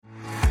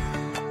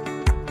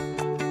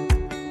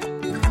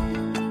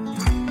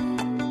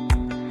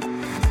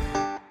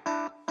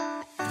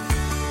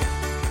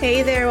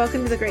Hey there,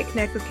 welcome to the Great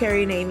Connect with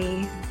Carrie and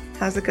Amy.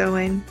 How's it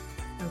going?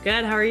 I'm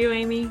good. How are you,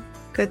 Amy?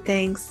 Good,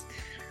 thanks.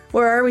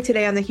 Where are we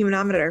today on the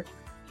humanometer?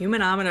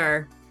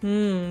 Humanometer.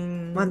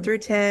 1 through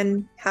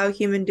 10, how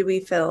human do we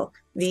feel?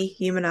 The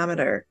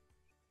humanometer.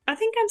 I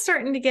think I'm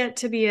starting to get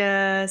to be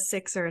a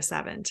 6 or a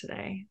 7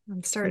 today.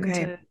 I'm starting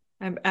Okay.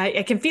 to,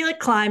 I can feel it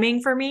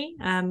climbing for me.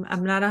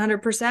 I'm not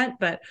 100%,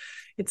 but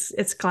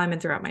it's climbing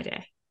throughout my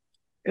day.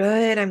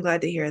 Good, I'm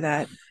glad to hear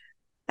that.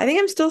 I think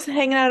I'm still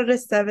hanging out at a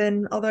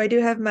 7, although I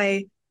do have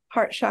my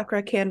heart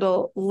chakra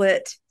candle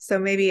lit. So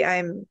maybe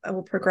I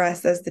will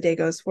progress as the day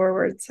goes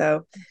forward.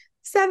 So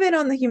 7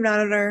 on the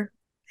humanometer.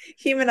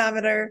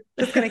 Humanometer.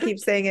 Just going to keep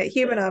saying it.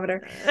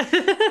 Humanometer.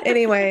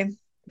 Anyway,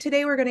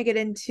 today we're going to get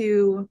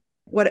into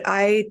what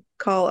I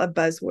call a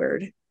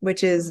buzzword,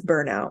 which is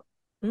burnout.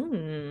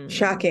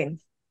 Shocking.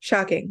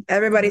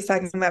 Everybody's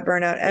talking about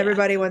burnout.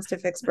 Everybody wants to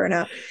fix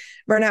burnout.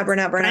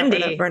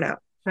 Burnout.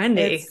 Trendy.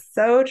 It's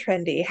so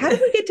trendy.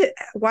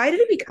 Why did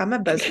it become a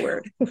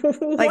buzzword?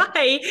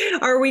 Why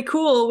are we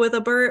cool with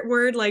a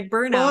word like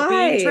burnout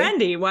being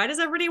trendy? Why does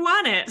everybody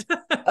want it?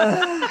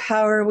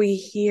 How are we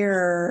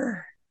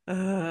here?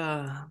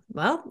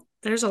 Well,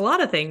 there's a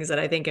lot of things that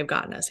I think have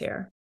gotten us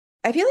here.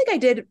 I feel like I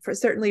did for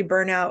certainly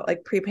burnout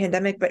like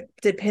pre-pandemic, but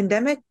did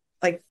pandemic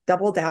like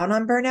double down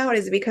on burnout?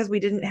 Is it because we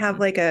didn't have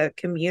like a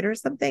commute or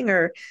something?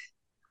 Or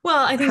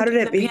well, I think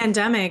the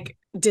pandemic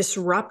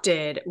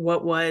disrupted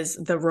what was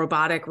the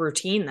robotic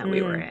routine that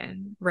we were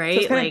in, right? So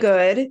it's kind of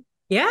good.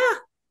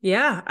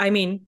 Yeah. I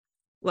mean,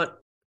 look,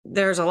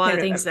 there's a lot of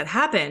things that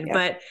happen,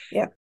 but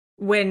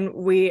when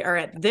we are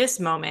at this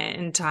moment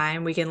in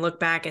time, we can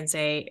look back and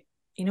say,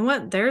 you know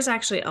what? There's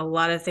actually a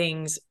lot of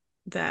things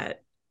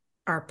that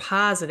are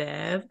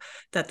positive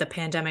that the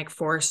pandemic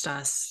forced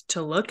us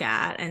to look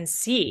at and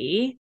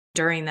see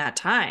during that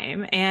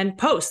time and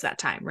post that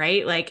time,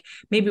 right? Like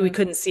maybe we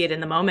couldn't see it in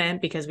the moment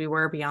because we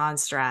were beyond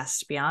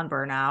stressed, beyond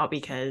burnout,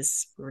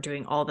 because we were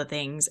doing all the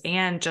things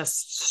and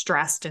just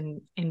stressed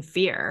and in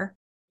fear.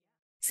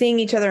 Seeing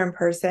each other in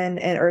person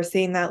or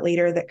seeing that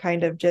leader that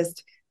kind of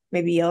just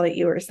maybe yelled at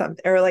you or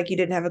something, or like you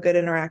didn't have a good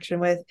interaction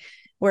with.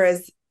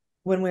 Whereas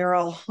when we were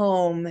all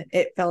home,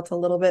 it felt a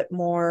little bit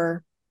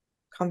more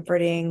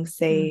comforting,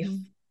 safe.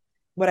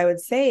 What I would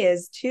say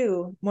is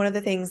too, one of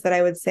the things that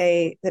I would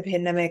say the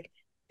pandemic,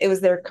 it was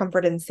their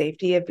comfort and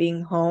safety of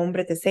being home.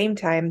 But at the same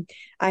time,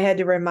 I had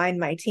to remind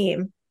my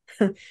team,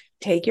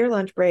 take your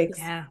lunch breaks,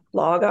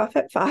 log off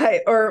at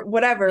 5 or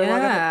whatever,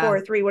 log off at 4 or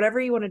 3, whatever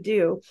you want to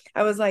do.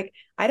 I was like,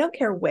 I don't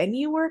care when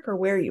you work or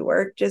where you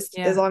work, just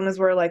as long as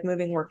we're like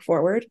moving work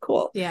forward.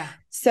 Cool. Yeah.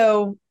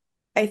 So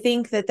I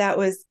think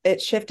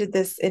it shifted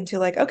this into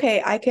like,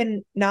 okay, I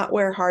can not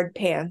wear hard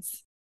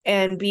pants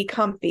and be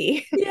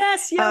comfy.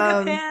 Yes,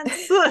 yoga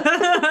pants.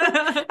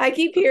 I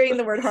keep hearing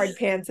the word hard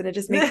pants and it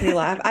just makes me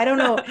laugh. I don't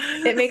know.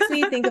 It makes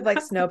me think of like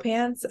snow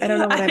pants. I don't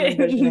know what I'm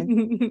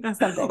envisioning.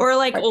 Something. Or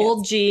like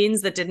old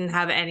jeans that didn't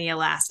have any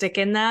elastic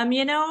in them,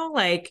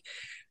 like.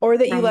 Or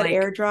that you let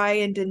air dry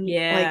and didn't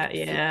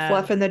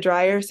fluff in the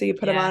dryer. So you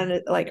put them on and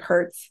it like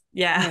hurts.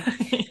 Yeah.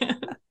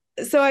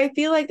 So I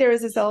feel like there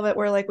was this element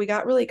where like we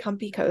got really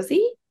comfy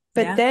cozy.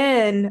 But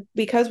then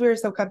because we were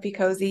so comfy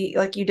cozy,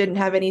 like you didn't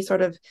have any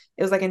sort of,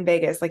 it was like in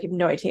Vegas, like you have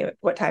no idea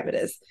what time it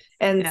is.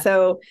 And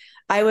so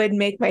I would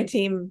make my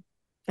team,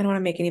 I don't want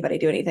to make anybody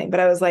do anything, but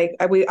I was like,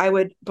 I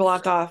would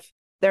block off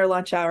their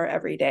lunch hour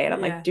every day. And I'm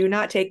like, do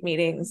not take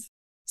meetings.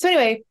 So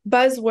anyway,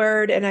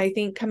 buzzword. And I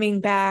think coming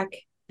back,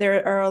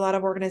 there are a lot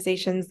of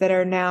organizations that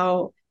are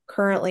now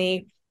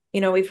currently,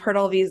 we've heard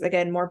all these,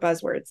 again, more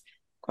buzzwords,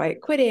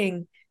 quiet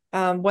quitting.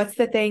 What's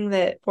the thing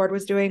that Ford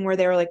was doing where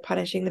they were like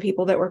punishing the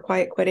people that were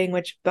quiet quitting,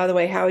 which by the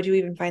way, how would you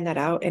even find that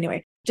out?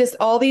 Anyway, just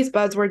all these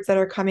buzzwords that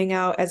are coming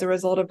out as a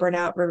result of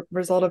burnout,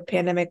 result of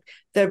pandemic,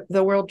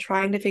 the world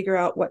trying to figure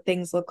out what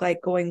things look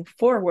like going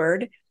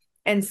forward.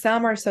 And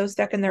some are so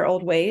stuck in their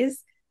old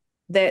ways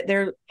that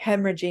they're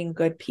hemorrhaging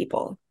good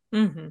people.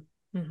 I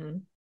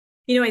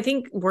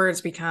think words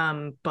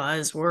become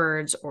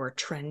buzzwords or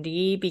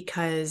trendy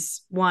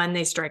because one,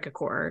 they strike a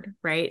chord,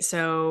 right?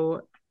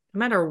 So no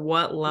matter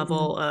what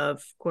level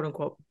of quote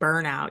unquote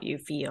burnout you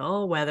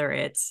feel, whether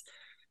it's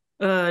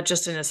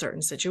just in a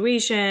certain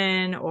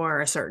situation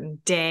or a certain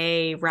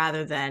day,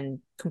 rather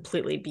than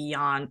completely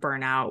beyond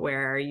burnout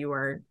where you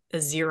are a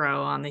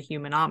 0 on the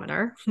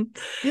humanometer.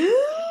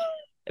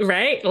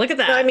 Right? Look at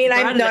that. No, I mean,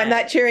 I'm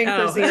not cheering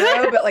for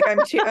 0, but like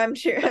I'm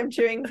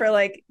cheering for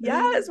like,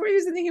 yes, we're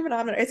using the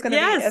humanometer. It's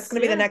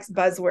gonna be the next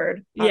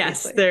buzzword.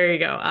 Obviously. Yes, there you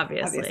go.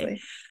 Obviously.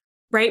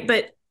 Right.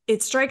 But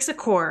it strikes a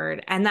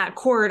chord, and that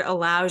chord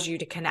allows you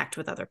to connect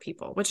with other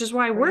people, which is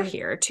why we're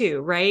here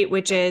too, right?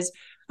 Which is,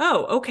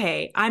 oh,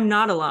 okay, I'm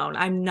not alone.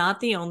 I'm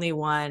not the only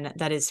one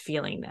that is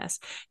feeling this.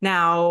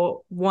 Now,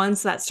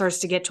 once that starts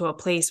to get to a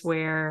place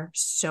where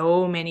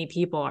so many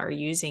people are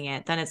using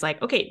it, then it's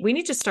like, okay, we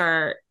need to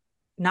start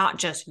not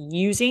just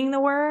using the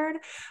word,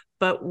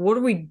 but what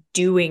are we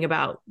doing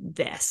about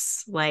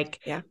this? Like,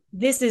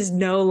 this is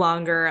no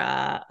longer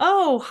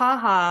oh,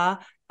 haha,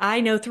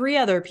 I know 3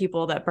 other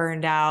people that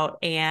burned out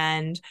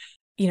and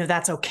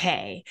that's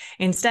okay.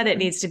 Instead, it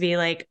needs to be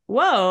like,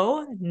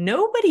 whoa,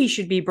 nobody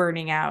should be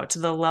burning out to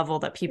the level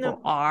that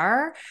people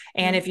are.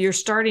 And if you're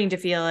starting to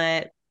feel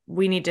it,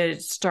 we need to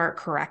start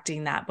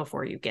correcting that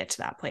before you get to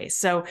that place.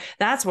 So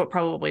that's what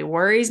probably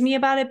worries me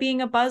about it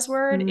being a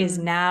buzzword is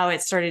now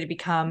it's started to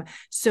become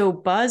so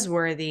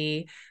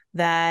buzzworthy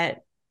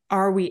that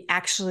are we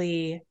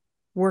actually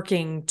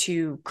working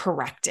to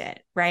correct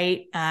it,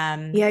 right?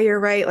 Yeah, you're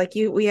right. Like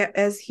we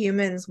as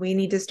humans, we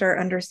need to start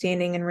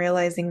understanding and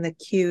realizing the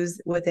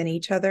cues within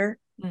each other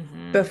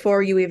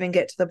before you even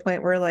get to the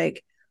point where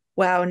like,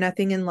 wow,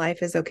 nothing in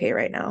life is okay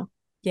right now.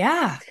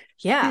 Yeah.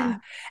 Yeah.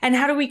 And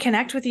how do we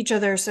connect with each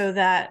other so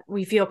that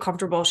we feel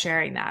comfortable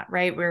sharing that,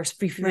 right?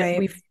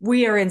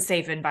 We are in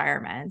safe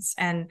environments.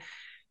 And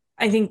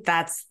I think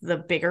that's the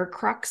bigger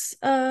crux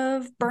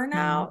of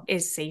burnout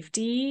is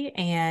safety.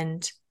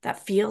 And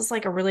that feels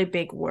like a really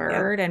big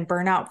word. And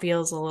burnout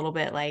feels a little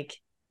bit like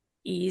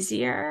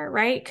easier,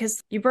 right?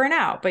 Because you burn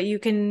out, but you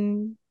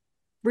can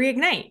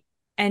reignite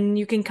and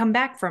you can come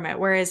back from it.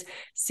 Whereas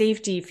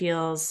safety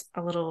feels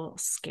a little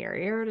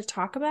scarier to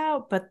talk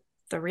about. But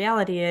the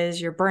reality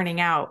is you're burning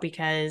out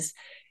because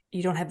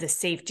you don't have the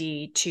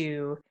safety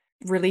to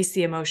release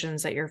the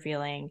emotions that you're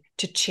feeling,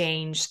 to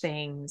change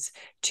things,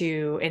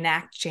 to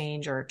enact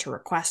change or to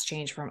request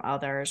change from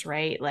others,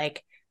 right?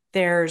 Like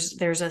there's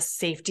a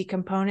safety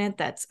component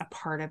that's a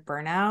part of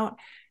burnout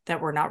that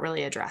we're not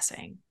really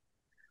addressing.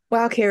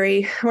 Wow,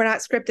 Carrie, we're not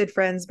scripted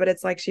friends, but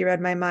it's like she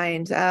read my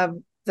mind.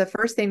 The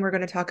first thing we're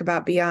going to talk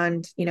about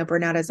beyond,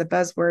 burnout as a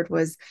buzzword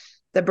was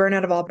the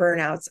burnout of all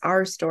burnouts,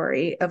 our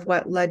story of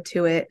what led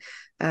to it.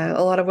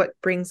 A lot of what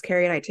brings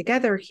Carrie and I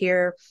together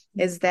here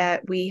is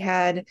that we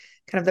had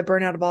kind of the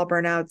burnout of all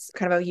burnouts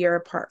kind of a year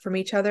apart from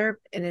each other.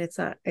 And it's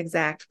not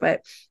exact,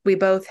 but we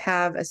both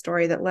have a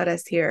story that led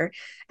us here.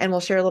 And we'll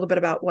share a little bit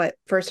about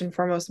first and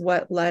foremost,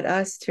 what led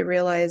us to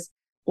realize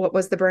what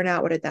was the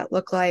burnout? What did that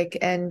look like?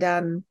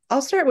 And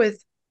I'll start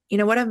with,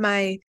 one of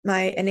my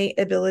innate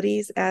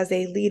abilities as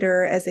a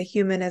leader, as a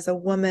human, as a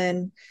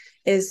woman,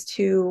 is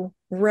to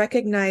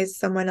recognize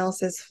someone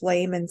else's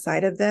flame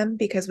inside of them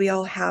because we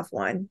all have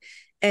one.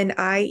 And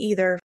I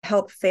either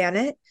help fan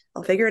it,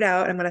 I'll figure it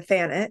out, I'm going to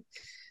fan it,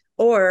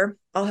 or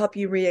I'll help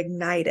you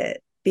reignite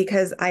it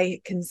because I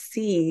can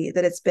see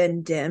that it's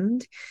been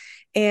dimmed.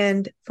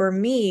 And for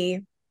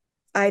me,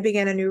 I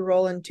began a new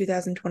role in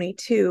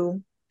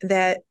 2022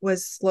 that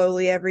was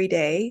slowly every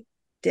day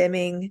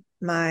dimming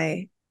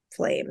my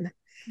flame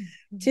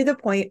to the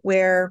point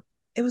where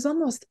it was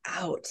almost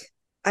out.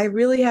 I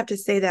really have to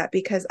say that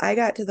because I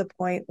got to the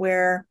point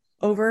where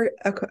over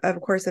a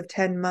course of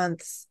 10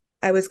 months,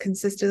 I was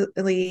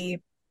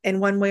consistently in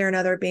one way or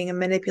another being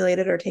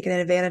manipulated or taken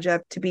advantage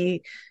of to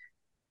be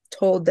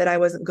told that I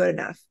wasn't good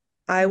enough.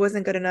 I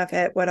wasn't good enough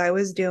at what I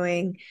was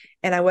doing,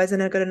 and I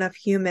wasn't a good enough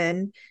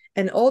human,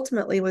 and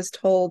ultimately was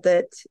told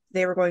that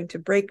they were going to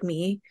break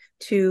me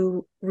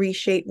to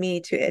reshape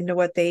me into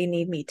what they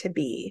need me to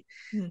be.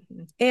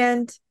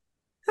 And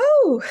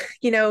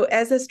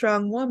as a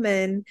strong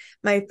woman,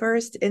 my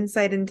first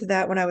insight into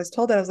that when I was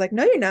told that, I was like,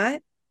 no, you're not.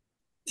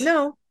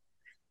 No.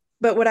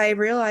 But what I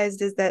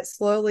realized is that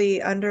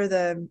slowly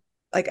under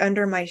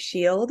my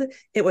shield,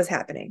 it was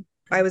happening.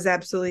 I was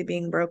absolutely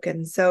being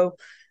broken. So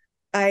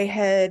I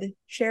had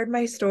shared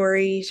my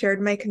story,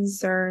 shared my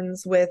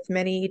concerns with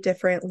many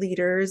different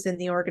leaders in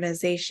the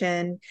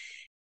organization.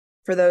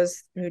 For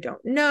those who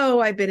don't know,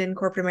 I've been in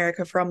corporate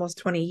America for almost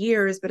 20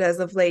 years, but as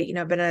of late,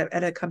 I've been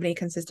at a company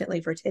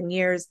consistently for 10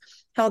 years,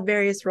 held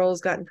various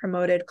roles, gotten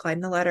promoted,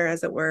 climbed the ladder,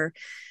 as it were.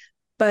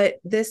 But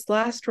this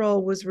last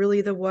role was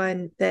really the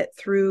one that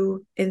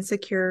through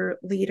insecure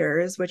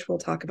leaders, which we'll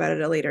talk about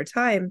at a later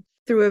time,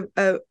 through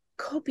a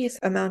copious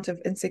amount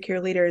of insecure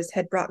leaders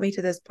had brought me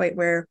to this point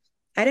where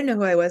I didn't know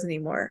who I was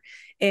anymore.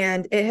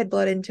 And it had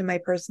bled into my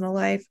personal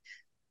life.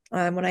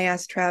 When I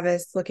asked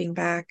Travis, looking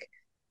back,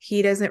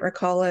 he doesn't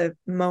recall a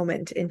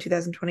moment in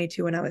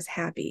 2022 when I was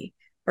happy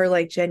or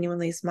like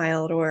genuinely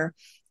smiled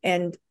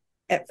and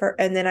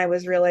then I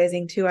was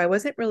realizing too, I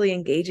wasn't really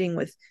engaging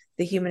with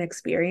the human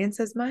experience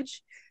as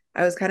much.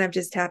 I was kind of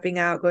just tapping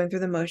out, going through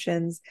the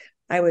motions.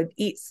 I would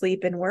eat,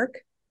 sleep, and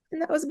work.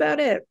 And that was about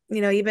it.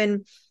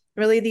 Even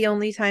really the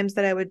only times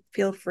that I would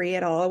feel free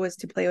at all was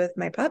to play with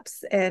my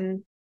pups.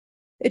 And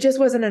it just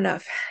wasn't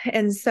enough.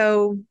 And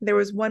so there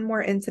was one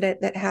more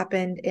incident that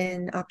happened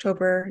in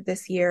October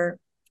this year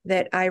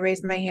that I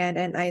raised my hand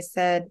and I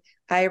said,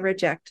 I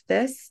reject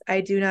this. I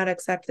do not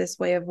accept this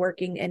way of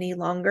working any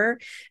longer.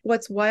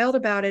 What's wild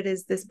about it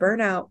is this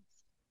burnout.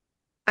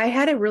 I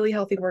had a really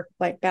healthy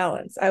work-life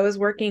balance. I was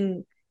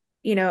working,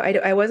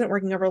 I wasn't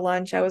working over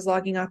lunch. I was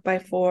logging off by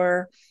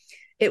 4.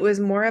 It was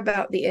more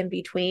about the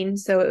in-between.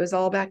 So it was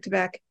all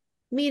back-to-back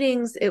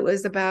meetings. It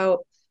was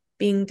about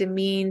being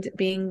demeaned,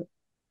 being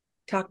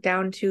talked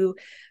down to.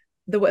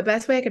 The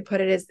best way I could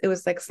put it is it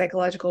was like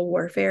psychological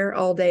warfare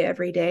all day,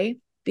 every day,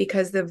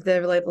 because of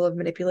the level of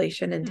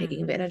manipulation and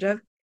taking advantage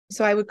of.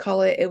 So I would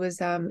call it was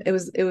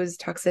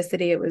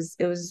toxicity.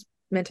 It was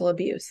mental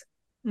abuse.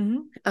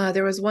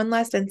 There was one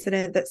last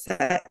incident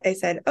that I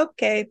said,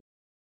 okay,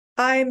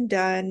 I'm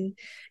done.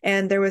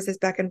 And there was this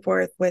back and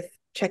forth with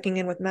checking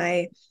in with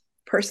my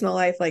personal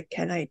life, like,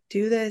 can I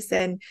do this?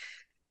 And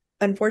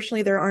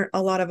unfortunately, there aren't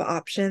a lot of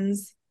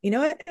options. You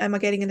know what? I'm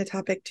getting into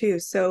topic two.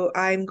 So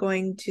I'm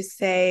going to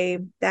say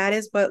that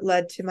is what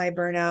led to my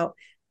burnout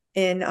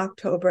in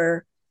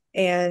October.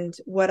 And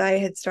what I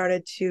had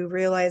started to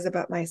realize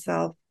about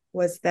myself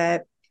was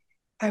that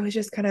I was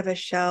just kind of a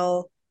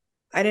shell.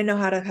 I didn't know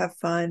how to have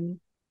fun.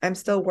 I'm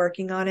still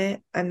working on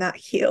it. I'm not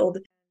healed.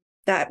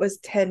 That was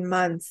 10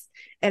 months.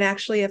 And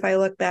actually, if I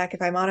look back,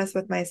 if I'm honest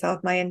with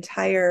myself, my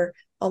entire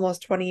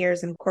almost 20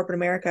 years in corporate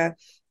America,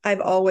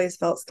 I've always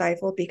felt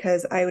stifled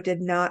because I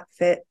did not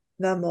fit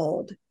the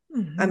mold.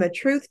 Mm-hmm. I'm a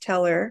truth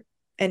teller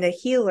and a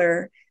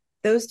healer.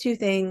 Those two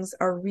things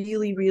are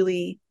really,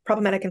 really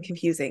problematic and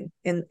confusing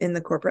in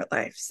the corporate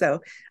life.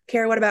 So,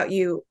 Kara, what about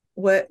you?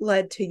 What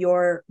led to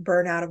your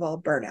burnout of all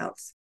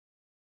burnouts?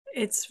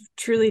 It's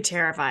truly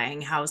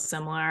terrifying how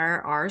similar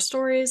our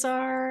stories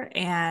are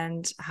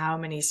and how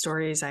many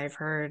stories I've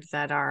heard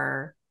that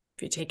are,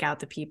 if you take out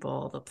the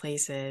people, the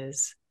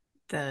places,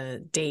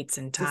 the dates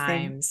and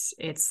times,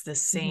 it's the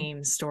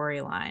same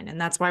storyline. And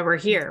that's why we're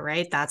here,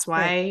 right? That's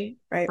why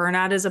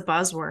burnout is a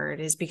buzzword,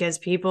 is because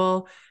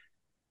people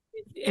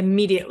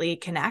immediately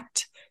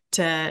connect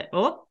to,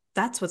 oh,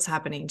 that's what's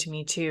happening to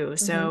me too.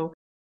 So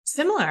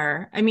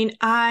similar. I mean,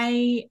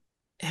 I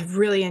have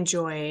really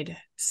enjoyed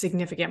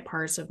significant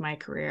parts of my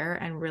career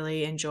and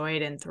really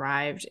enjoyed and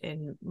thrived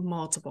in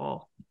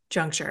multiple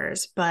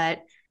junctures. But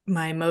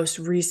my most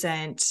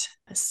recent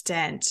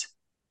stint,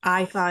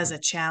 I saw as a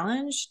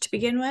challenge to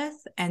begin with.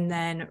 And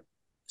then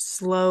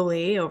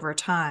slowly over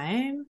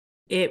time,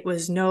 it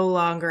was no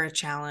longer a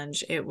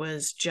challenge. It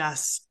was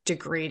just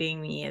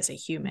degrading me as a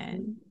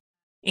human.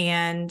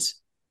 And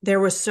there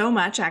was so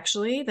much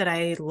actually that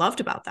I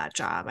loved about that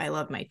job. I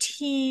loved my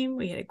team.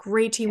 We had a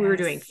great team. Yes. We were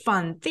doing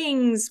fun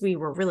things. We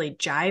were really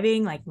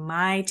jiving, like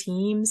my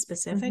team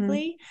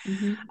specifically.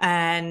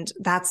 And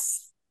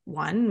that's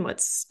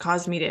what's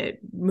caused me to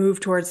move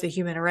towards the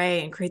human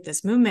array and create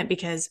this movement,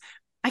 because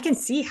I can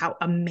see how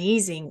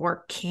amazing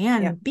work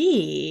can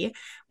be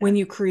when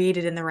you create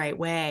it in the right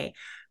way.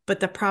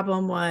 But the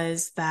problem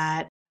was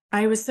that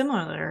I was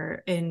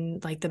similar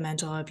in like the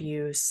mental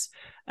abuse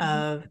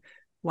of,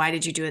 why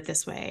did you do it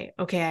this way?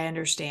 Okay, I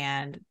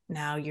understand.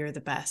 Now you're the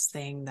best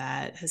thing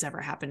that has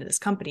ever happened to this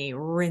company.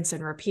 Rinse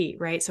and repeat,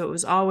 right? So it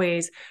was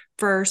always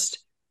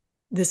first,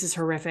 this is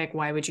horrific.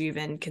 Why would you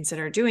even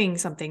consider doing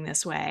something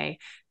this way?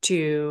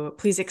 To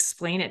please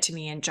explain it to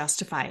me and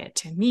justify it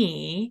to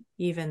me,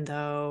 even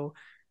though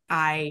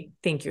I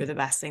think you're the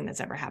best thing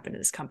that's ever happened to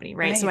this company,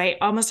 right? So I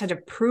almost had to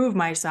prove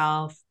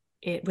myself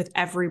with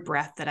every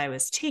breath that I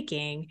was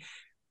taking,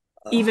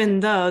 even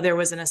though there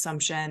was an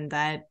assumption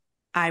that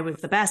I was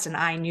the best and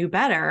I knew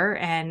better.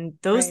 And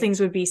those things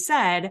would be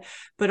said,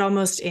 but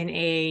almost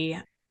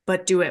in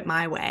but do it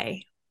my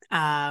way,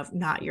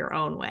 not your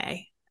own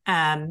way.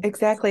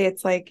 Exactly.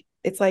 It's like,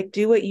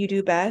 do what you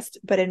do best,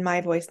 but in my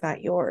voice,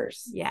 not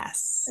yours.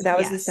 Yes. That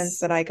was the sense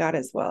that I got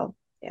as well.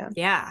 Yeah.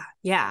 Yeah.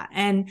 Yeah.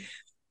 And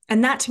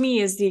that to me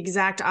is the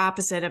exact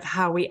opposite of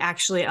how we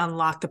actually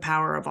unlock the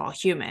power of all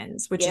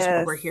humans, which is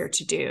what we're here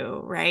to do,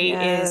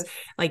 right? Is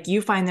like,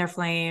 you find their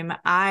flame.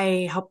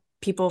 I help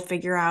people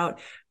figure out,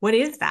 what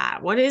is that?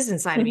 What is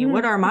inside of me?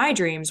 What are my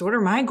dreams? What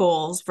are my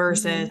goals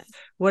versus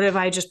what have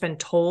I just been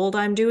told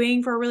I'm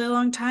doing for a really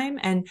long time?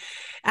 And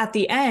at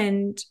the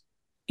end,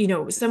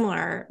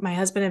 similar, my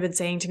husband had been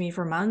saying to me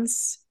for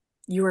months,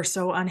 you are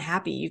so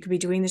unhappy. You could be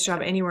doing this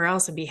job anywhere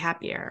else and be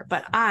happier.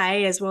 But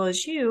I, as well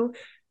as you,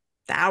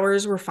 the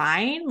hours were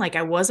fine. Like,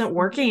 I wasn't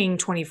working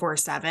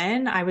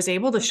 24/7. I was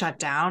able to shut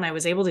down. I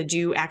was able to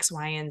do X,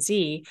 Y, and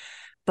Z,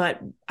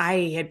 but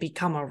I had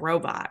become a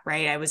robot,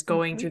 right? I was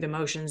going through the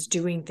motions,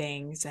 doing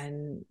things.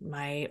 And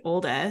my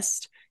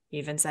oldest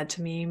even said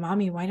to me,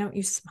 Mommy, why don't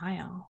you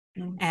smile?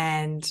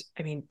 And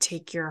I mean,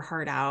 take your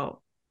heart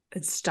out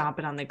and stomp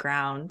it on the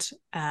ground.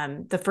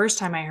 The first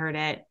time I heard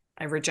it,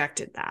 I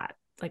rejected that.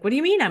 Like, what do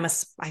you mean?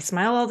 I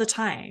smile all the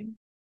time.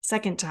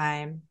 Second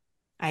time,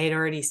 I had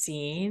already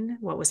seen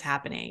what was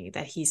happening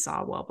that he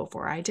saw well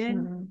before I did.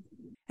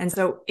 And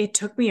so it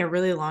took me a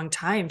really long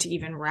time to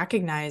even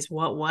recognize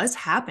what was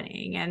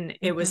happening. And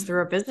it was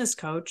through a business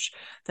coach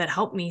that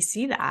helped me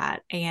see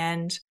that.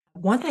 And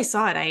once I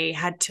saw it, I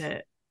had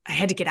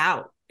to get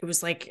out. It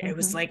was like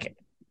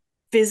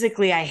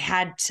physically I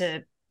had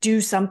to do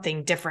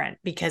something different,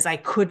 because I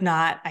could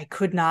not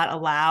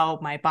allow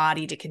my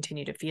body to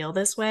continue to feel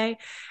this way.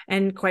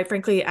 And quite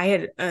frankly, I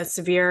had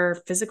severe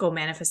physical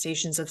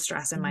manifestations of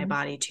stress in my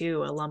body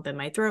too, a lump in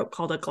my throat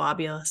called a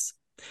globulus.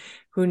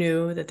 Who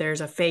knew that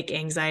there's a fake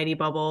anxiety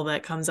bubble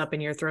that comes up in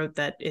your throat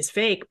that is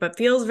fake, but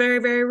feels very,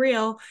 very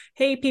real.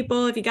 Hey,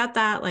 people, if you got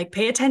that, like,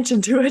 pay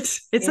attention to it.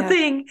 It's a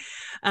thing.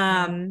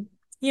 I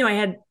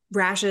had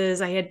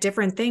rashes. I had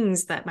different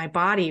things that my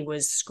body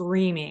was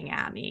screaming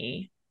at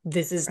me.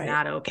 This is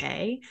not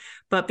okay.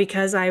 But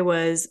because I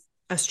was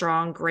a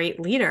strong, great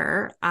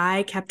leader,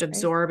 I kept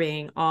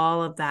absorbing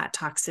all of that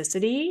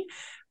toxicity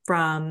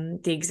from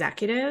the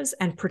executives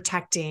and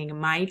protecting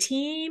my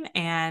team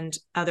and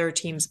other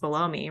teams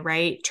below me,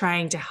 right?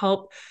 Trying to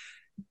help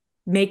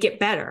make it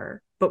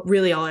better. But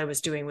really all I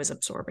was doing was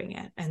absorbing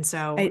it. And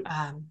so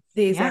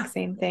the exact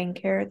same thing,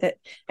 Kara, that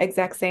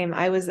exact same.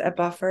 I was a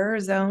buffer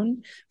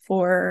zone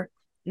for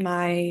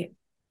my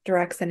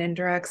directs and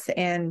indirects.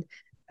 And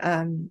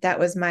that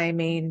was my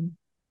main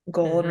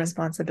goal and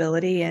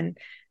responsibility. And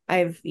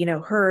I've,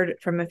 heard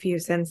from a few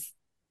since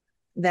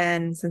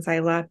then, since I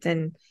left,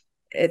 and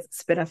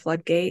it's been a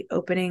floodgate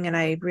opening, and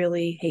I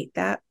really hate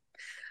that.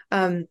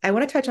 I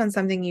want to touch on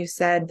something you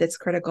said that's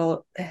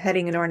critical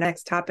heading into our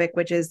next topic,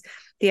 which is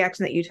the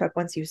action that you took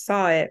once you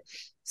saw it.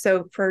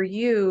 So for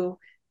you,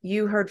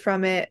 you heard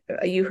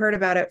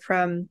about it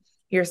from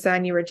your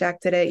son, you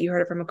rejected it, you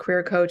heard it from a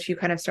career coach, you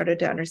kind of started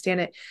to understand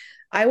it.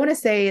 I want to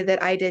say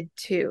that I did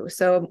too.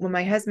 So when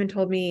my husband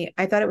told me,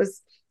 I thought it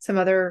was some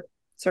other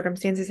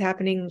circumstances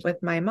happening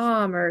with my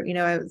mom, or,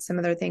 some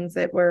other things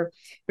that were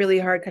really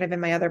hard kind of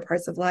in my other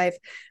parts of life.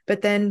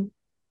 But then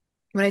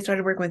when I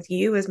started working with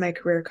you as my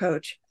career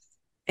coach,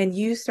 and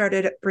you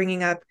started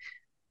bringing up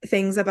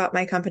things about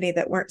my company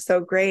that weren't so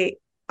great,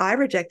 I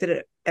rejected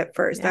it at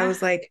first. I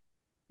was like,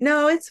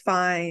 no, it's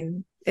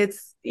fine.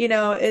 It's,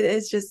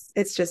 it's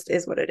just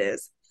is what it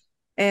is.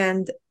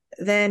 And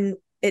then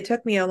it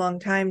took me a long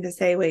time to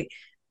say, wait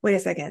a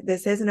second,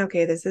 this isn't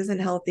okay. This isn't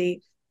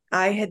healthy.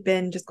 I had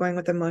been just going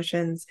with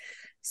emotions.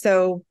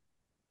 So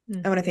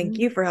I want to thank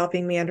you for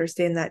helping me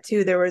understand that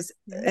too.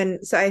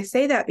 And so I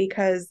say that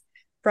because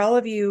for all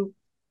of you,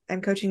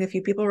 I'm coaching a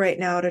few people right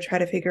now to try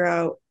to figure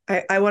out,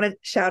 I want to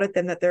shout at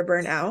them that they're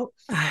burnt out.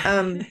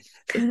 But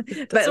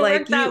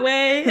like that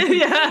way.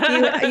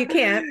 you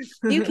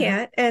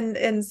can't.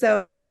 And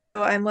so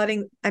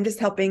I'm just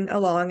helping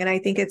along. And I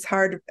think it's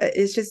hard.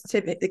 It's just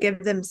to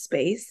give them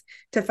space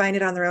to find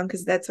it on their own,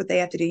 because that's what they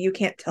have to do. You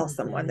can't tell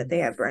someone that they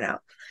have burnout.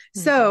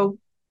 So,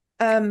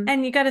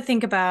 and you got to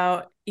think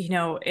about,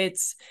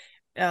 it's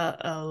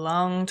a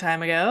long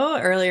time ago,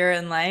 earlier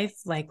in life,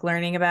 like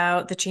learning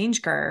about the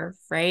change curve,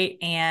 right?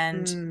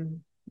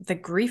 And the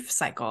grief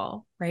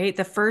cycle, right?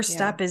 The first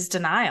step is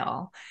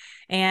denial.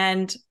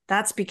 And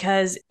that's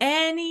because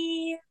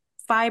any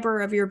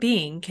fiber of your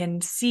being can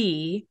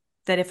see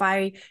that if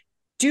I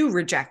do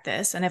reject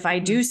this, and if I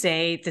do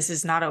say this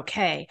is not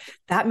okay,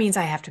 that means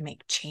I have to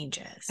make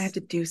changes. I have to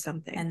do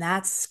something. And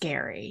that's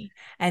scary.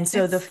 And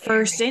so the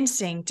first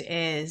instinct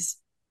is,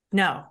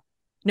 nope,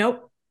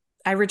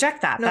 I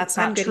reject that. That's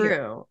not true.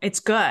 Here. It's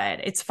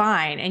good. It's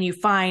fine. And you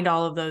find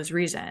all of those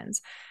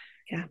reasons.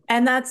 Yeah.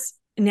 And that's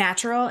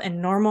natural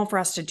and normal for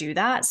us to do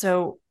that.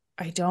 So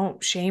I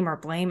don't shame or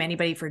blame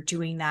anybody for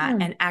doing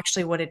that. And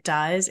actually what it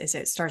does is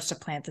it starts to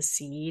plant the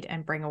seed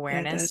and bring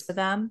awareness to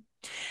them.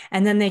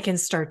 And then they can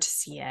start to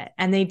see it.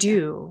 And they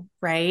do,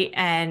 right?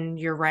 And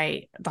you're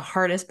right. The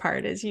hardest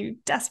part is you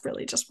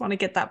desperately just want to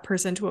get that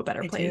person to a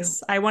better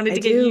place. I wanted to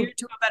get you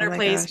to a better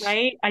place,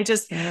 right?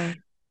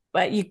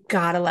 But you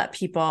got to let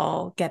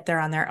people get there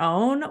on their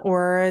own,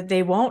 or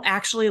they won't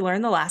actually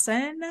learn the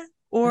lesson,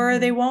 or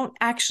they won't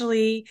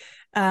actually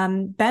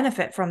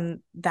benefit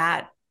from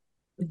that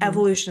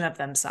evolution of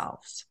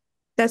themselves.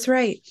 That's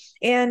right.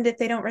 And if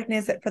they don't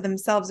recognize it for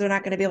themselves, they're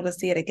not going to be able to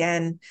see it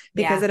again,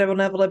 because it will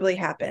inevitably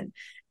happen.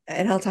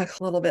 And I'll talk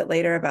a little bit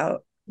later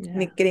about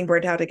getting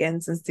burnt out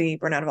again, since the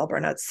burnout of all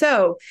burnouts.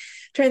 So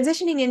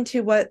transitioning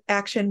into what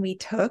action we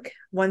took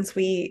once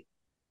we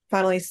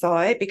finally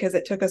saw it, because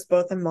it took us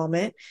both a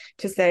moment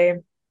to say,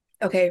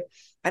 okay,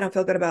 I don't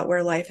feel good about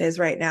where life is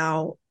right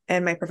now,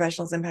 and my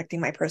professional is impacting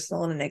my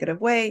personal in a negative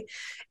way.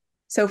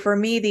 So for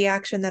me, the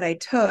action that I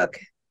took,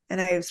 and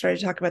I started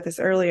to talk about this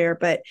earlier,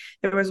 but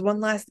there was one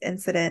last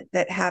incident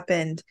that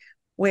happened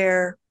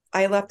where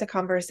I left a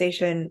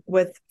conversation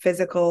with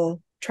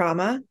physical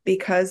trauma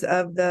because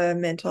of the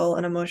mental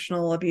and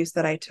emotional abuse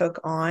that I took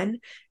on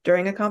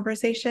during a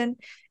conversation.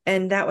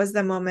 And that was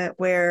the moment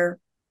where,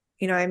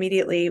 I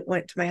immediately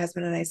went to my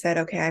husband and I said,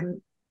 okay,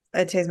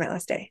 today's my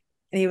last day.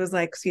 And he was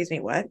like, excuse me,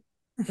 what?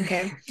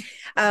 Okay.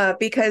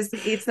 Because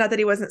it's not that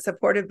he wasn't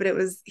supportive, but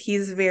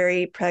he's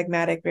very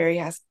pragmatic, very,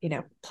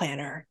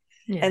 planner.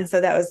 Yeah. And so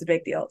that was the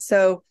big deal.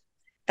 So,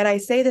 and I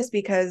say this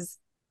because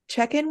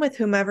check in with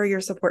whomever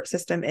your support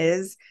system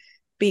is,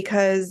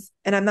 because,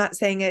 and I'm not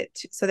saying it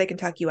so they can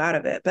talk you out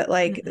of it, but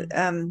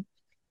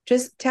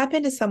just tap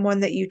into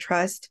someone that you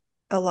trust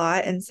a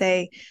lot and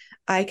say,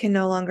 I can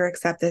no longer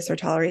accept this or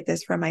tolerate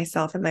this for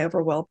myself and my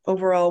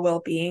overall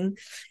well-being.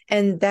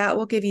 And that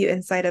will give you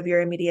insight of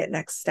your immediate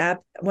next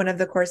step. One of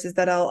the courses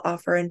that I'll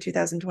offer in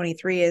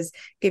 2023 is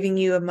giving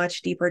you a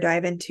much deeper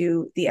dive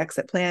into the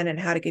exit plan and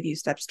how to give you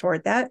steps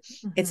toward that.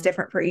 It's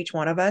different for each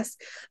one of us,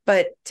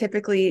 but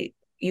typically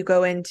you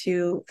go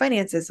into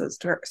finances, so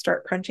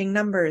start crunching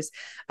numbers.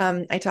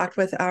 I talked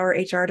with our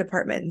HR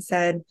department and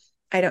said,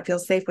 I don't feel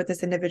safe with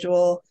this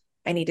individual.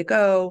 I need to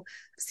go.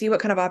 See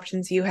what kind of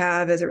options you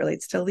have as it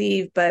relates to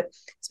leave. But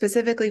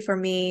specifically for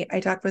me,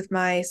 I talked with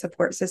my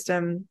support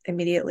system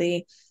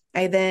immediately.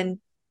 I then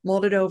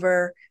molded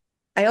over.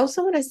 I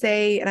also want to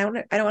say, and I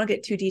don't want to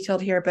get too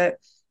detailed here, but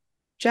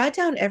jot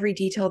down every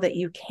detail that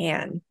you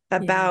can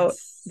about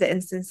the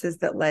instances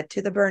that led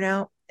to the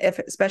burnout,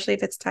 especially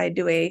if it's tied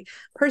to a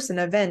person,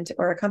 event,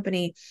 or a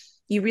company.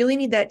 You really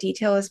need that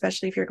detail,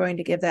 especially if you're going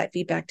to give that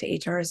feedback to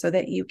HR so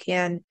that you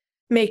can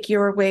make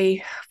your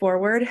way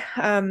forward.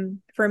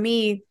 For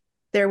me,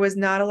 there was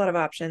not a lot of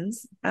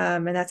options.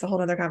 And that's a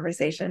whole other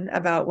conversation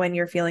about when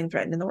you're feeling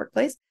threatened in the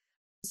workplace.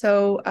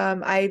 So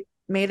I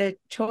made a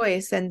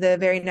choice, and the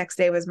very next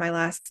day was my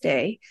last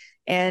day.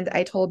 And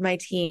I told my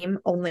team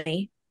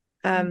only,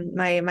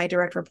 my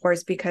direct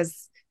reports,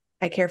 because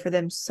I care for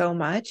them so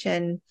much.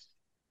 And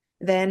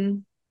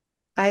then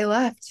I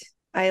left.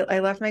 I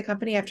left my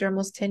company after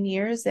almost 10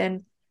 years,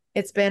 and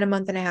it's been a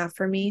month and a half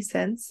for me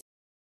since.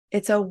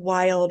 It's a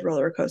wild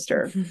roller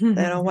coaster.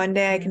 One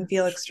day I can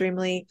feel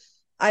extremely,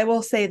 I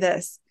will say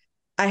this,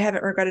 I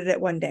haven't regretted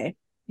it one day.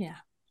 Yeah.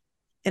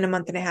 In a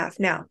month and a half.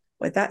 Now,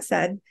 with that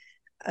said,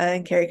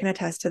 and Carrie can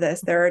attest to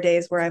this, there are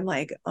days where I'm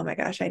like, oh my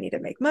gosh, I need to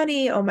make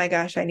money. Oh my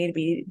gosh, I need to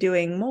be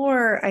doing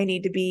more. I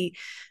need to be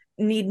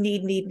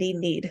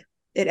need.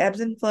 It ebbs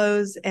and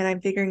flows, and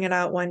I'm figuring it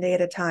out one day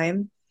at a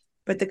time.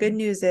 But the good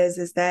news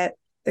is that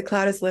the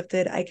cloud is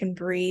lifted. I can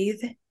breathe.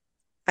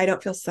 I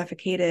don't feel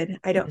suffocated.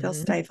 I don't feel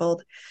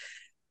stifled.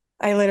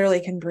 I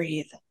literally can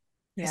breathe.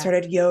 Yeah. I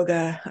started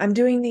yoga. I'm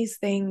doing these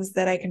things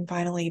that I can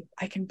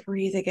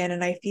breathe again.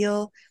 And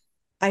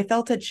I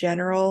felt a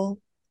general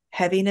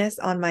heaviness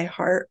on my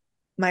heart,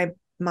 my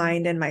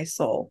mind, and my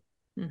soul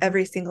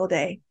every single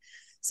day.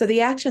 So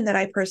the action that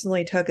I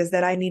personally took is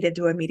that I needed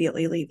to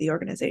immediately leave the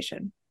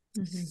organization.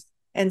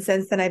 And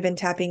since then, I've been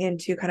tapping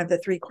into kind of the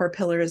 3 core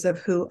pillars of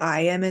who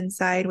I am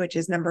inside, which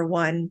is number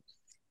 1,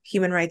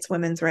 human rights,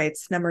 women's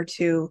rights, number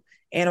 2,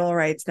 animal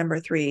rights, number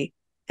 3,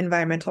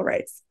 environmental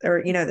rights,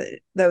 or,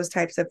 those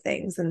types of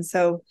things. And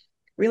so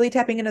really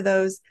tapping into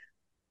those.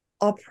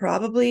 I'll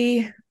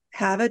probably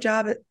have a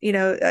job, but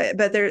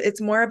it's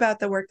more about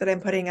the work that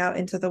I'm putting out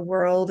into the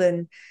world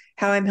and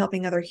how I'm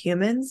helping other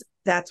humans.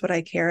 That's what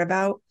I care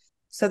about.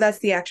 So that's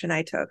the action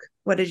I took.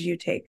 What did you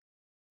take?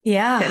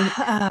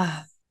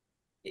 Yeah.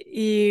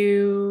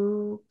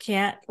 You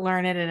can't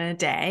learn it in a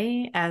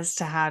day as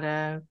to how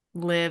to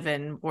live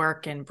and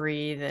work and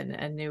breathe in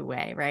a new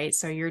way, right?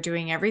 So you're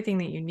doing everything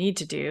that you need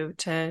to do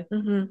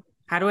to,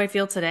 how do I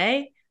feel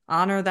today?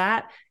 Honor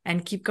that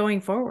and keep going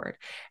forward.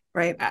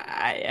 Right.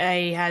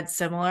 I had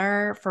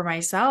similar for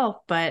myself,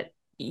 but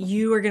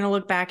you are going to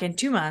look back in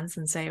 2 months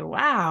and say,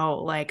 wow,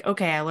 like,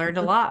 okay, I learned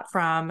a lot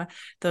from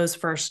those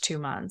first 2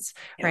 months.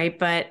 Right.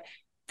 But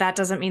that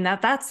doesn't mean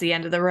that that's the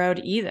end of the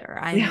road either.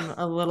 I'm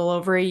a little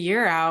over a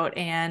year out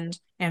and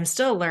am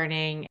still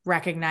learning,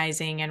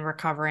 recognizing and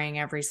recovering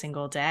every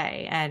single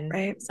day.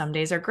 And some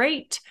days are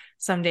great.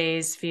 Some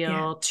days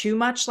feel too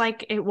much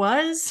like it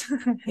was.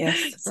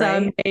 Yes.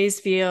 Some days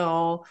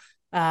feel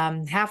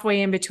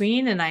halfway in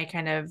between, and I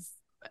kind of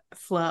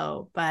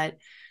flow. But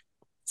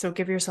so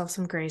give yourself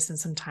some grace and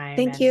some time.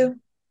 Thank you.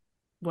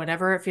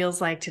 Whatever it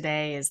feels like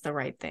today is the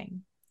right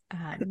thing.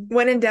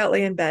 When in doubt,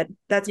 lay in bed.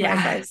 That's my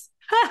advice.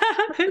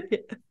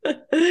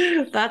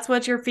 That's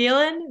what you're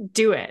feeling.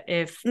 Do it.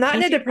 If not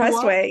in a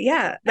depressed way.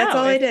 Yeah. That's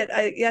all I did.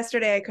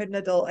 Yesterday I couldn't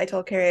adult. I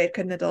told Carrie I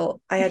couldn't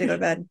adult. I had to go to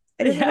bed.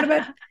 I didn't go to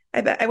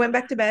bed. I went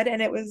back to bed,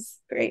 and it was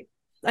great.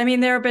 I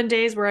mean, there have been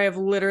days where I have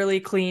literally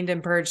cleaned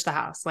and purged the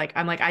house. Like,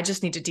 I'm like, I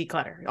just need to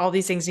declutter. All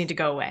these things need to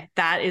go away.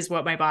 That is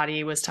what my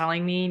body was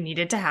telling me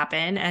needed to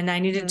happen. And I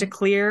needed to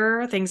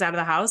clear things out of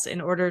the house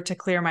in order to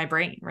clear my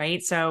brain.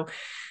 Right. So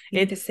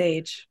it's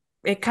sage.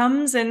 It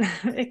comes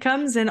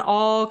in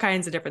all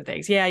kinds of different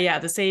things. Yeah.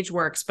 The sage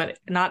works, but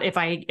not if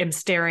I am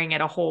staring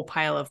at a whole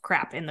pile of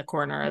crap in the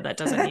corner that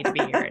doesn't need to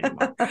be here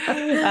anymore.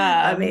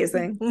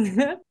 Amazing.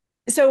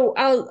 So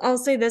I'll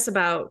say this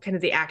about kind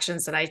of the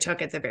actions that I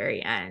took at the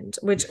very end,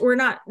 which were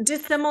not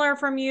dissimilar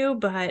from you,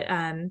 but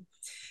I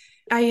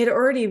had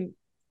already,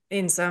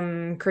 in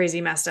some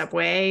crazy messed up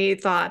way,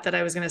 thought that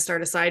I was going to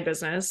start a side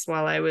business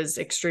while I was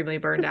extremely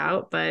burned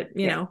out, but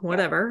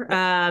whatever.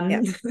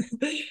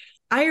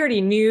 I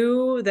already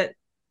knew that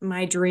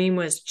my dream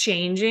was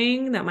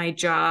changing, that my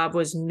job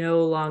was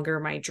no longer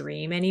my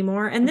dream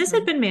anymore. And this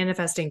had been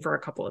manifesting for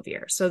a couple of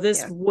years. So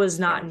this was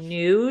not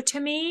new to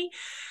me.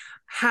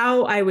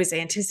 How I was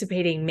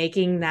anticipating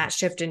making that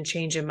shift and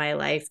change in my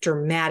life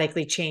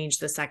dramatically changed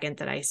the second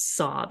that I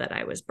saw that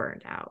I was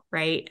burned out.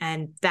 Right.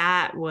 And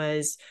that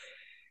was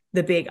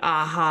the big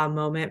aha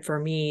moment for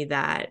me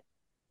that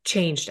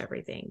changed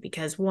everything,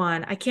 because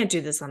 1, I can't do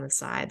this on the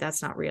side.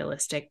 That's not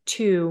realistic.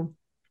 2,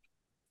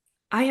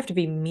 I have to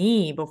be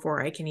me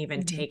before I can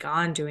even take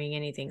on doing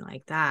anything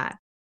like that.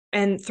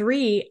 And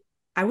 3,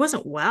 I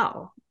wasn't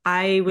well.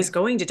 I was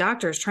going to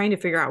doctors trying to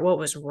figure out what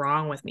was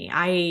wrong with me.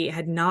 I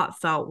had not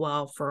felt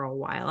well for a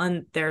while.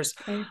 And there's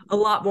a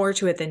lot more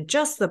to it than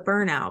just the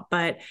burnout.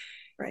 But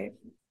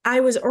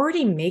I was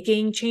already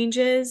making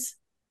changes.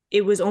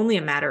 It was only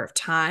a matter of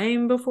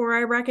time before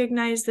I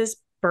recognized this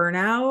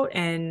burnout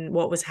and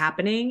what was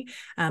happening.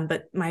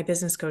 But my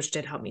business coach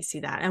did help me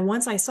see that. And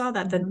once I saw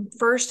that, the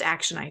first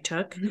action I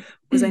took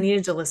was I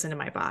needed to listen to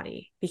my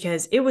body,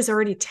 because it was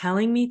already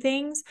telling me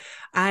things.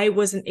 I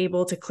wasn't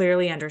able to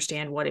clearly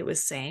understand what it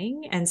was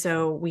saying. And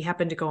so we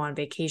happened to go on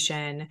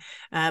vacation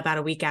about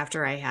a week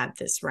after I had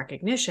this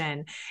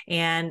recognition.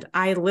 And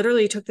I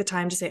literally took the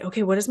time to say,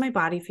 okay, what does my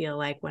body feel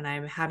like when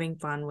I'm having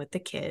fun with the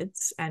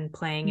kids and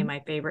playing in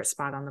my favorite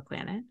spot on the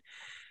planet?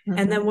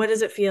 And then what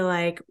does it feel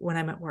like when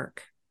I'm at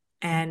work?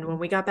 And when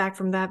we got back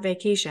from that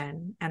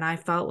vacation and I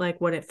felt like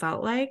what it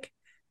felt like,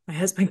 my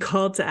husband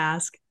called to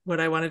ask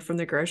what I wanted from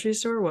the grocery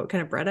store, what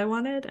kind of bread I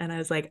wanted. And I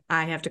was like,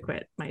 I have to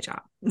quit my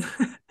job.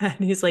 And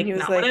he's like,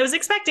 not what I was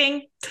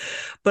expecting,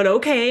 but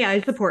okay,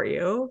 I support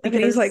you. Because, I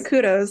mean, it was like,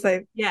 kudos.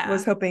 I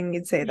was hoping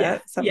you'd say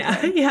that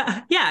sometime.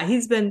 Yeah.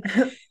 He's been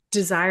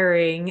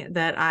desiring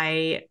that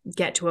I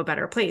get to a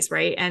better place.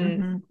 Right.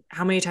 And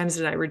how many times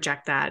did I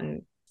reject that?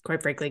 And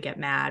quite frankly, get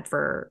mad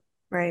for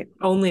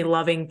only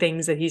loving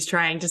things that he's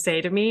trying to say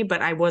to me,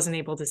 but I wasn't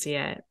able to see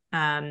it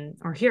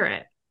or hear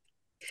it.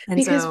 And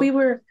because we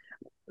were,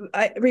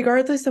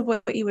 regardless of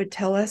what you would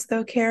tell us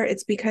though, Care,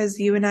 it's because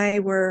you and I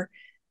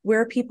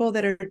we're people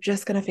that are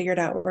just going to figure it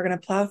out. We're going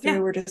to plow through. Yeah.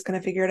 We're just going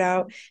to figure it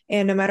out.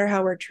 And no matter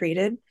how we're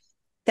treated,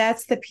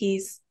 that's the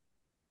piece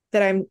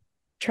that I'm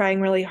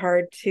trying really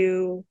hard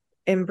to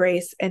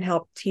embrace and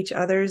help teach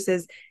others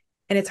is,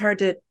 and it's hard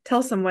to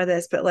tell someone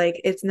this, but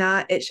like,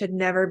 it should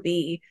never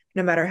be,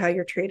 no matter how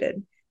you're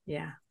treated.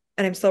 Yeah.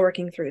 And I'm still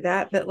working through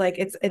that, but like,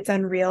 it's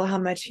unreal how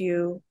much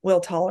you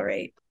will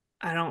tolerate.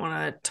 I don't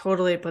want to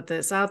totally put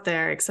this out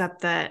there,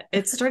 except that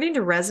it's starting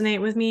to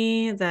resonate with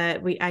me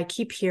that I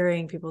keep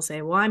hearing people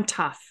say, well, I'm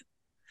tough.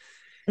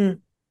 And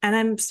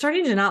I'm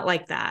starting to not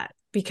like that,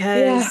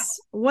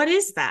 because what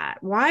is that?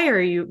 Why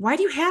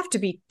do you have to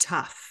be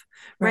tough?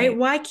 Right?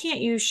 Why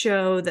can't you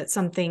show that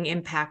something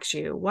impacts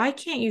you? Why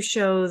can't you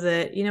show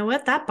that, you know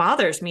what, that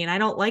bothers me and I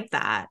don't like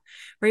that?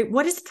 Right?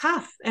 What is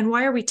tough and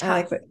why are we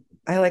tough?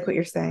 I like what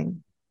you're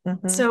saying.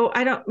 So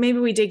maybe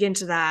we dig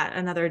into that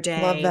another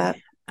day. Love that.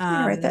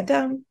 Write that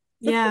down.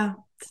 Yeah.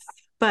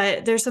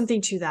 But there's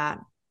something to that.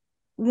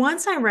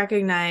 Once I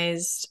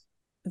recognized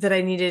that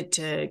I needed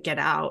to get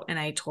out and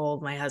I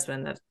told my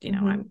husband that, you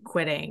know, I'm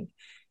quitting,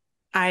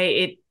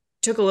 it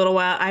took a little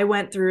while. I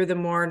went through the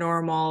more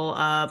normal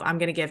of I'm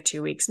going to give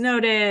 2 weeks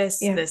notice,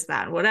 this,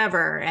 that,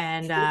 whatever.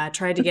 And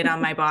tried to get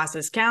on my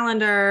boss's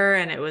calendar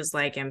and it was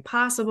like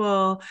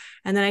impossible.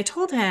 And then I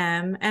told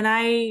him, and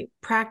I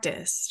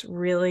practiced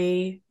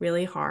really,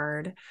 really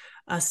hard,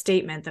 a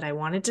statement that I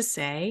wanted to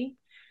say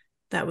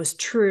that was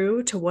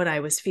true to what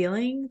I was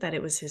feeling, that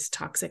it was his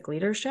toxic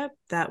leadership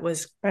that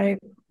was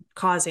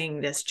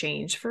causing this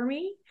change for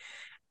me.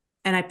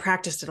 And I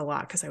practiced it a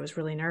lot because I was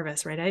really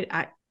nervous,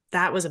 right?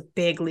 That was a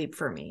big leap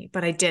for me,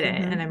 but I did it.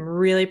 And I'm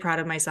really proud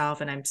of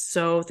myself. And I'm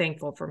so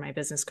thankful for my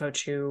business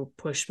coach who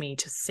pushed me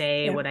to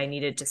say what I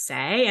needed to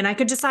say. And I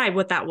could decide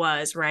what that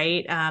was,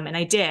 right? And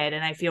I did.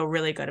 And I feel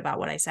really good about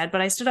what I said.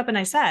 But I stood up and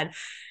I said,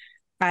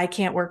 I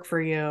can't work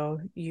for you.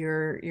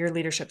 Your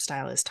leadership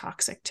style is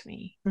toxic to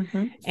me.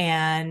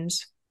 And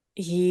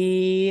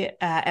he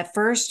at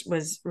first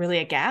was really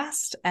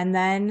aghast. And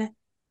then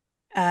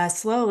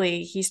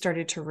slowly he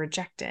started to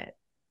reject it.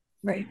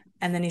 Right.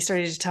 And then he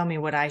started to tell me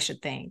what I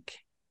should think.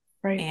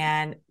 Right.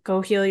 And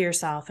go heal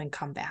yourself and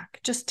come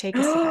back. Just take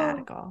a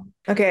sabbatical.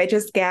 Okay. I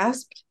just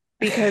gasped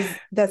because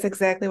that's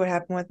exactly what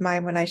happened with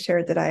mine when I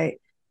shared that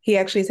he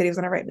actually said he was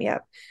going to write me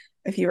up.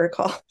 If you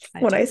recall,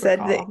 when I said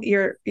that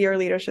your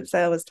leadership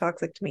style was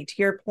toxic to me, to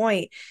your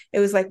point, it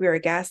was like we were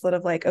gaslit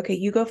of like, okay,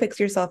 you go fix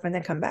yourself and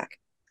then come back.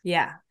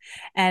 Yeah.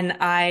 And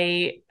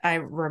I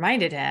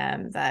reminded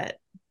him that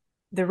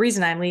the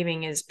reason I'm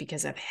leaving is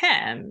because of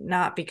him,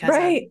 not because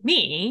of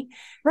me.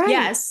 Right.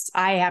 Yes,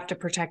 I have to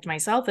protect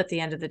myself at the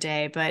end of the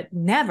day, but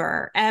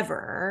never,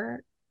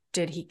 ever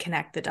did he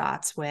connect the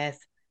dots with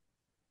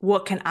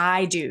what can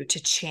I do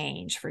to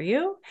change for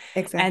you?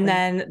 Exactly. And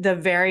then the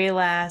very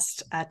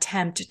last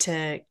attempt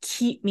to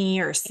keep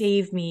me or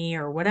save me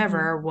or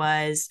whatever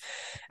was,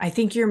 I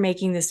think you're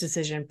making this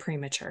decision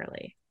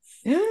prematurely.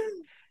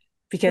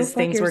 Because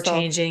things were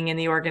changing in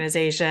the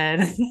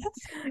organization.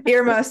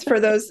 Earmuffs for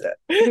those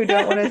who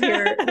don't want to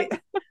hear.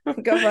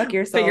 Go fuck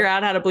yourself. Figure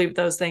out how to bleep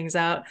those things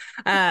out.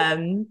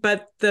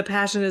 But the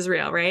passion is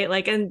real, right?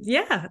 Like, and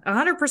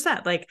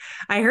 100%. Like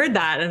I heard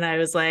that and I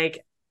was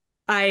like,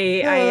 I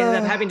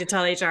ended up having to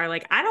tell HR,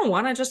 like, I don't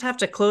want to just have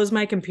to close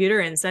my computer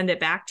and send it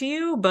back to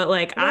you, but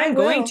like, I'm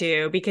going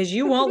to, because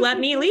you won't let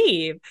me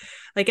leave.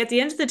 Like at the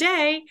end of the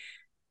day,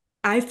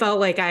 I felt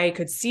like I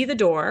could see the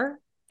door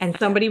and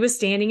somebody was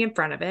standing in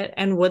front of it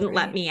and wouldn't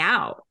let me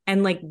out.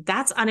 And like,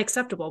 that's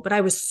unacceptable. But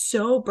I was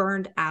so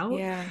burned out.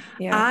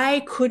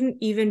 I couldn't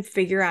even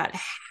figure out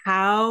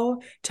how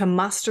to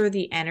muster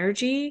the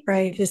energy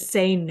to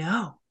say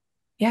no.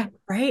 Yeah.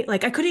 Right.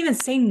 Like I couldn't even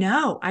say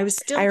no. I was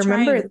still I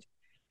remember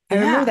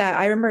that.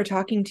 I remember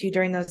talking to you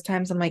during those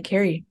times. I'm like,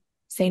 Carrie,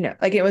 say no.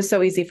 Like it was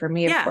so easy for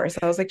me, of course.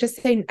 I was like,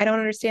 just say, I don't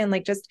understand.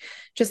 Like,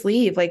 just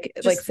leave. Like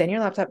send your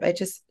laptop.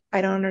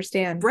 I don't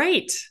understand.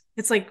 Right.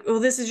 It's like, well,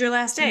 this is your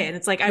last day. And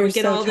it's like, I would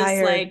get all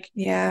tired. this like,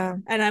 yeah.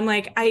 And I'm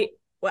like,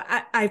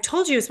 I've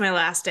told you it's my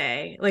last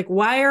day. Like,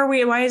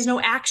 why is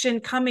no action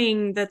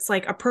coming that's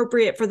like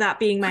appropriate for that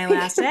being my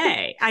last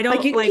day? I don't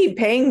like you can keep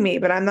paying me,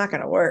 but I'm not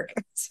going to work.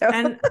 So,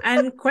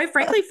 and quite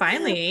frankly,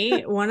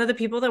 finally, one of the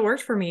people that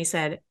worked for me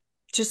said,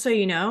 just so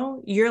you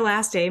know, your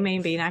last day may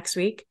be next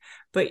week,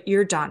 but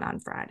you're done on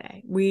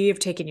Friday. We have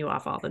taken you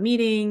off all the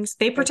meetings.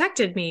 They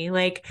protected me,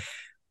 like,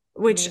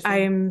 which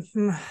amazing.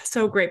 I'm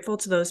so grateful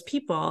to those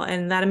people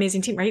and that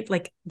amazing team, right?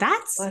 Like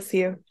bless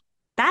you.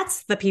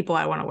 That's the people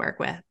I want to work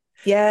with.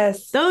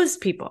 Yes. Those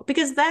people,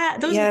 because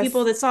those are the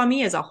people that saw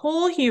me as a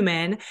whole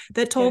human,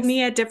 that told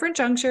me at different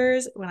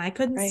junctures when I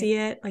couldn't see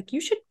it, like,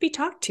 you should be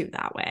talked to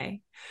that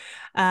way.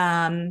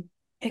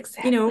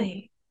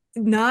 Exactly.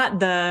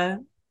 Not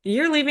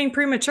you're leaving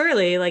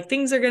prematurely, like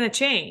things are going to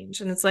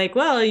change. And it's like,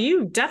 well,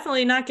 you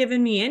definitely not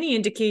given me any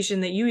indication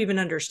that you even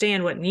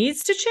understand what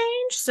needs to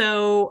change.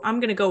 So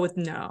I'm going to go with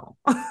no.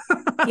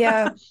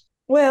 Yeah.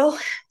 Well,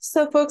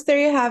 so folks, there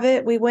you have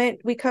it.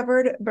 We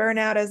covered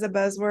burnout as a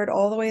buzzword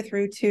all the way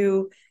through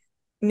to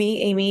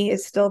me, Amy,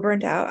 is still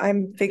burnt out.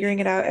 I'm figuring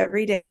it out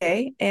every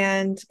day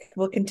and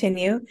we'll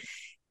continue.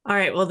 All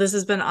right. Well, this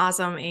has been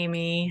awesome,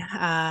 Amy.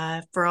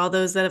 For all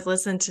those that have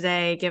listened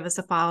today, give us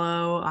a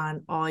follow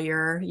on all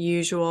your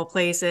usual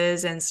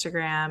places,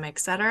 Instagram,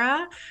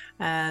 etc.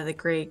 The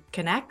Great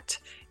Connect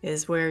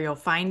is where you'll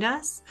find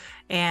us.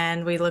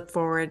 And we look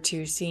forward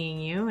to seeing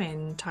you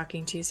and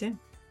talking to you soon.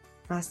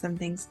 Awesome.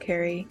 Thanks,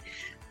 Carrie.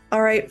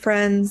 All right,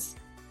 friends,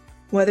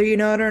 whether you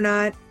know it or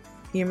not,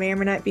 you may or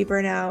may not be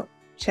burnt out.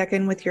 Check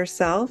in with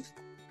yourself,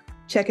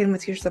 check in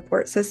with your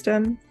support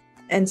system,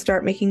 and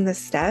start making the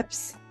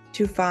steps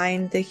to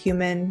find the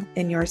human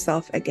in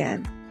yourself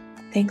again.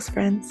 Thanks,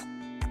 friends.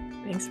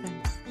 Thanks,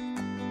 friends.